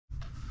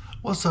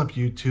What's up,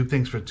 YouTube?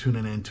 Thanks for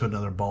tuning in to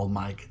another Bald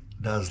Mike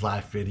Does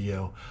Life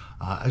video.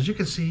 As you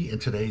can see in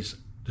today's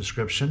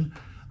description,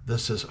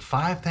 this is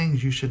 5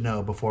 things you should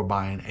know before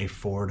buying a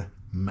Ford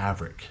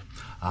Maverick.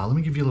 Let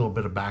me give you a little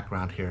bit of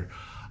background here.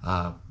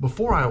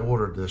 Before I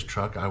ordered this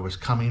truck, I was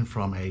coming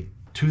from a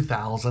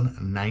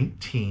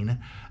 2019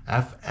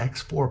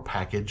 FX4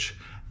 package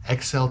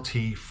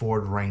XLT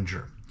Ford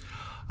Ranger.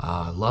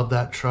 Love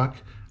that truck.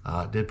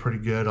 Did pretty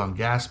good on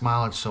gas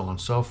mileage, so on and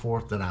so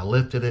forth. Then I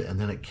lifted it and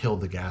then it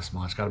killed the gas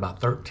mileage. Got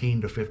about 13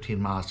 to 15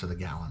 miles to the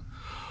gallon.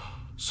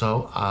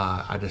 So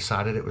I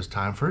decided it was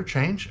time for a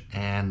change,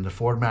 and the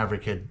Ford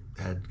Maverick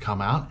had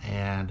come out,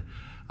 and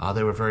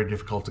they were very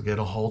difficult to get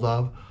a hold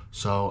of.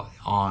 So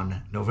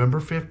on November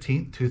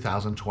 15th,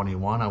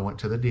 2021, I went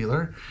to the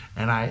dealer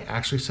and I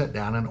actually sat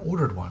down and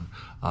ordered one.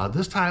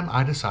 This time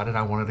I decided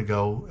I wanted to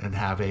go and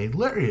have a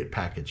Lariat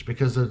package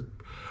because the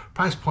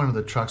price point of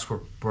the trucks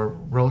were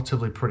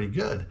relatively pretty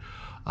good.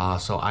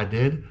 So I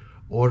did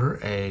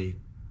order a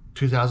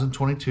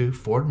 2022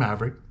 Ford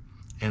Maverick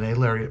and a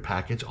Lariat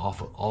package.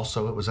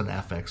 Also, it was an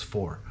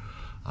FX4.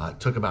 It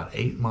took about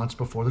 8 months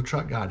before the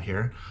truck got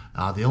here.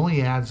 The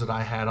only ads that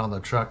I had on the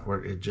truck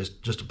were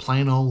just a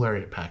plain old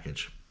Lariat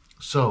package.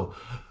 So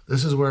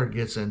this is where it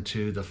gets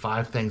into the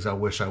 5 things I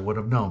wish I would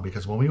have known,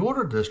 because when we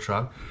ordered this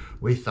truck,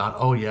 we thought,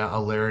 oh yeah, a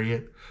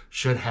Lariat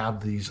should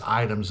have these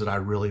items that I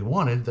really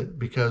wanted,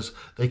 because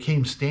they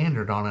came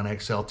standard on an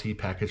XLT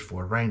package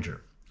Ford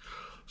Ranger.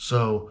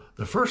 So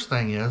the first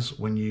thing is,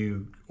 when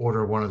you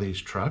order one of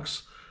these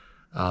trucks,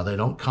 they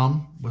don't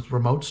come with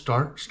remote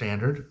start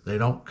standard. They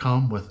don't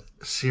come with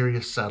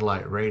Sirius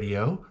satellite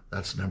radio.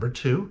 That's number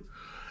 2.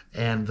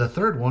 And the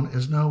third one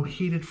is no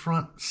heated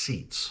front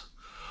seats.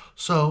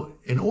 So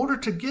in order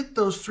to get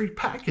those 3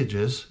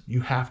 packages,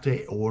 you have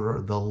to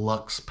order the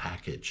Luxe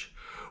package,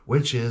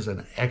 which is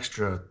an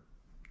extra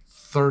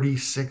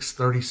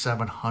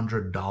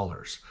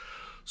 $3,700.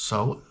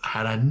 So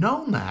had I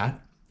known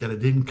that it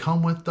didn't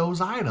come with those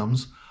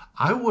items,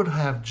 I would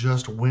have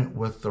just went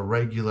with the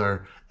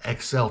regular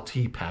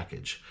XLT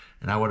package,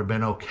 and I would have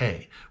been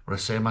okay. Would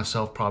have saved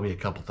myself probably a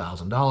couple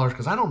 $1,000,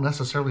 because I don't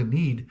necessarily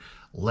need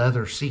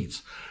leather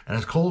seats. And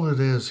as cold as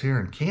it is here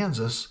in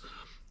Kansas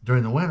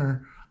during the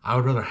winter, I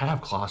would rather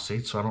have cloth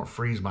seats so I don't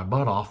freeze my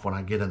butt off when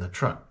I get in the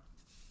truck.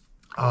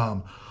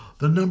 The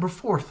number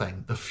 4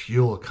 thing, the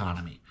fuel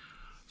economy.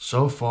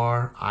 So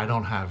far, I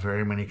don't have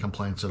very many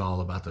complaints at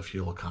all about the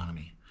fuel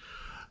economy.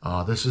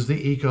 This is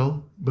the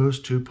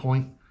EcoBoost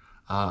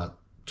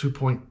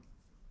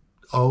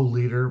 2.0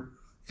 liter,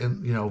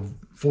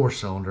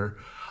 4-cylinder.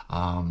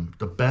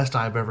 The best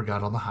I've ever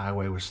got on the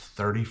highway was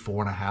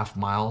 34.5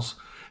 miles.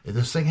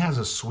 This thing has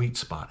a sweet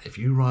spot. If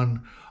you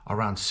run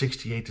around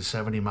 68 to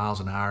 70 miles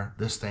an hour,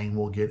 this thing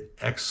will get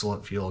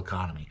excellent fuel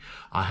economy.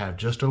 I have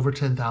just over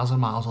 10,000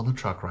 miles on the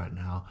truck right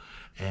now,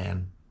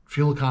 and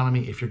fuel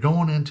economy, if you're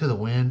going into the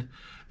wind,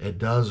 it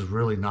does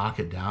really knock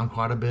it down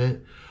quite a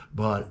bit.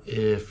 But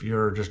if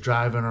you're just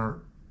driving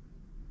or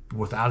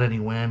without any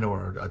wind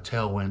or a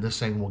tailwind, this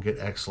thing will get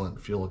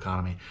excellent fuel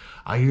economy.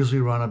 I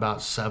usually run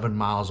about 7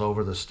 miles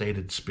over the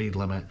stated speed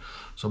limit.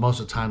 So most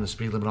of the time the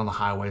speed limit on the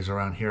highways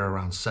around here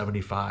around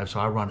 75. So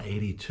I run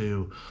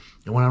 82.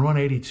 And when I run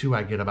 82,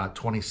 I get about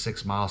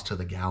 26 miles to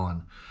the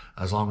gallon,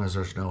 as long as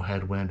there's no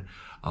headwind.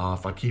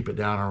 If I keep it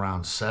down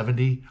around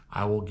 70,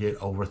 I will get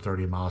over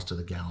 30 miles to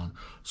the gallon.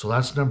 So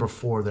that's number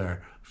 4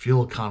 there.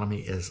 Fuel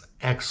economy is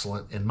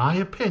excellent, in my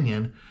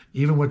opinion,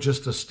 even with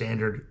just the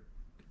standard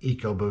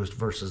EcoBoost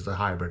versus the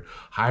hybrid.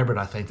 Hybrid,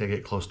 I think they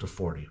get close to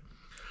 40.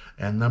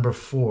 And number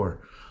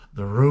 4,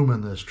 the room in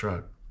this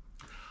truck.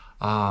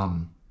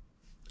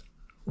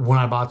 When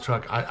I bought the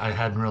truck, I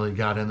hadn't really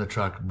got in the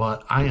truck,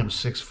 but I am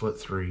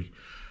 6'3".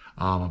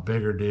 I'm a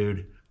bigger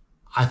dude.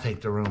 I think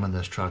the room in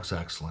this truck's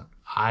excellent.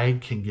 I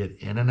can get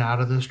in and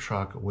out of this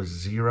truck with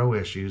 0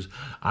 issues.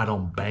 I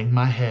don't bang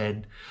my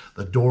head.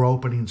 The door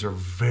openings are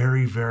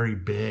very, very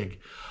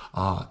big.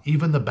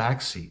 Even the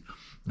back seat.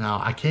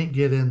 Now, I can't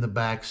get in the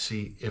back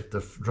seat if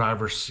the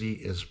driver's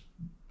seat is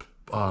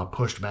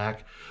pushed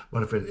back,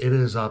 but if it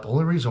is up,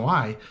 only reason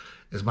why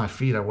is my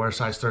feet. I wear a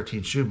size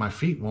 13 shoe. My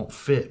feet won't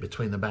fit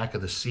between the back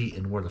of the seat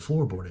and where the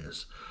floorboard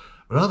is.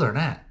 But other than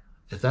that,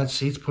 if that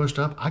seat's pushed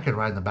up, I can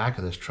ride in the back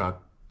of this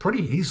truck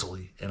pretty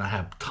easily, and I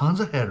have tons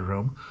of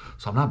headroom,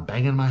 so I'm not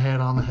banging my head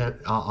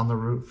on the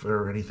roof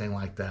or anything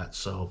like that.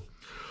 So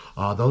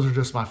those are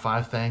just my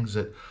 5 things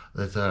that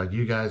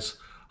you guys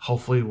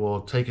hopefully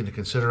will take into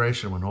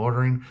consideration when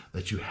ordering,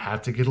 that you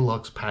have to get a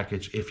Luxe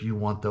package if you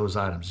want those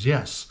items.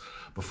 Yes,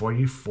 before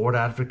you Ford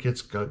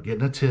advocates go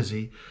getting a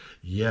tizzy,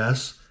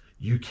 yes,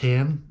 you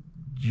can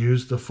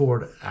use the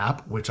Ford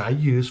app, which I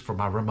use for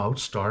my remote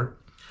start.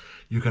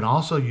 You can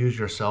also use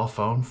your cell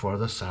phone for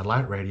the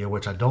satellite radio,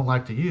 which I don't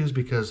like to use,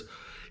 because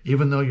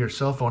even though your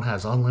cell phone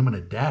has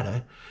unlimited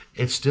data,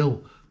 it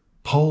still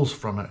pulls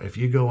from it. If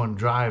you go and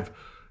drive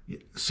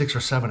 6 or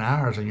 7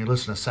 hours and you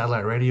listen to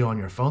satellite radio on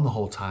your phone the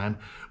whole time,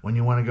 when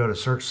you want to go to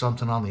search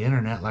something on the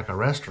internet like a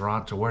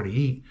restaurant to where to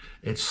eat,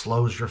 it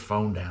slows your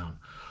phone down.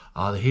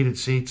 The heated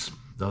seats,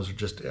 those are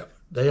just,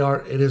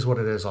 it is what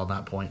it is on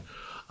that point.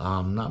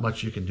 Not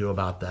much you can do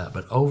about that.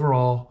 But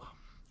overall,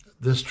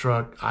 this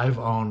truck, I've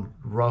owned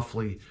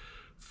roughly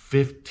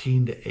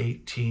 15 to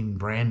 18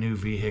 brand new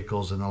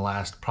vehicles in the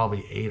last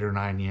probably 8 or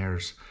 9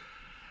 years.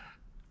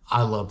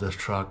 I love this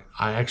truck.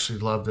 I actually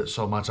loved it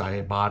so much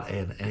I bought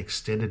an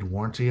extended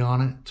warranty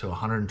on it to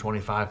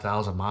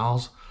 125,000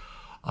 miles.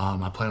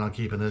 I plan on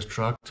keeping this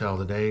truck till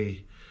the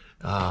day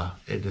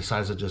it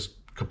decides to just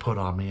kaput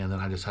on me, and then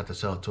I just have to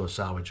sell it to a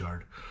salvage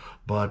yard.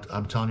 But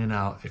I'm telling you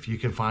now, if you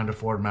can find a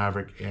Ford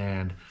Maverick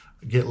and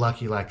get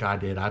lucky like I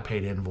did, I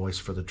paid invoice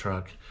for the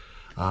truck,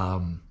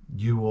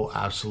 you will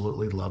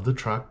absolutely love the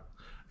truck.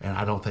 And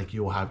I don't think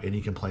you will have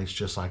any complaints,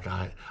 just like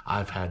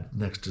I've had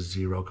next to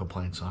zero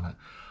complaints on it.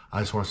 I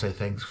just want to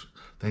say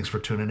thanks for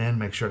tuning in.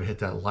 Make sure to hit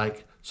that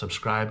like,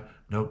 subscribe,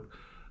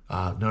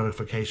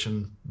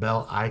 notification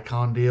bell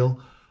icon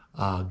deal.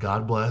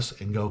 God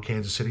bless, and go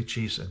Kansas City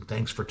Chiefs. And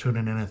thanks for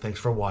tuning in, and thanks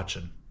for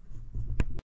watching.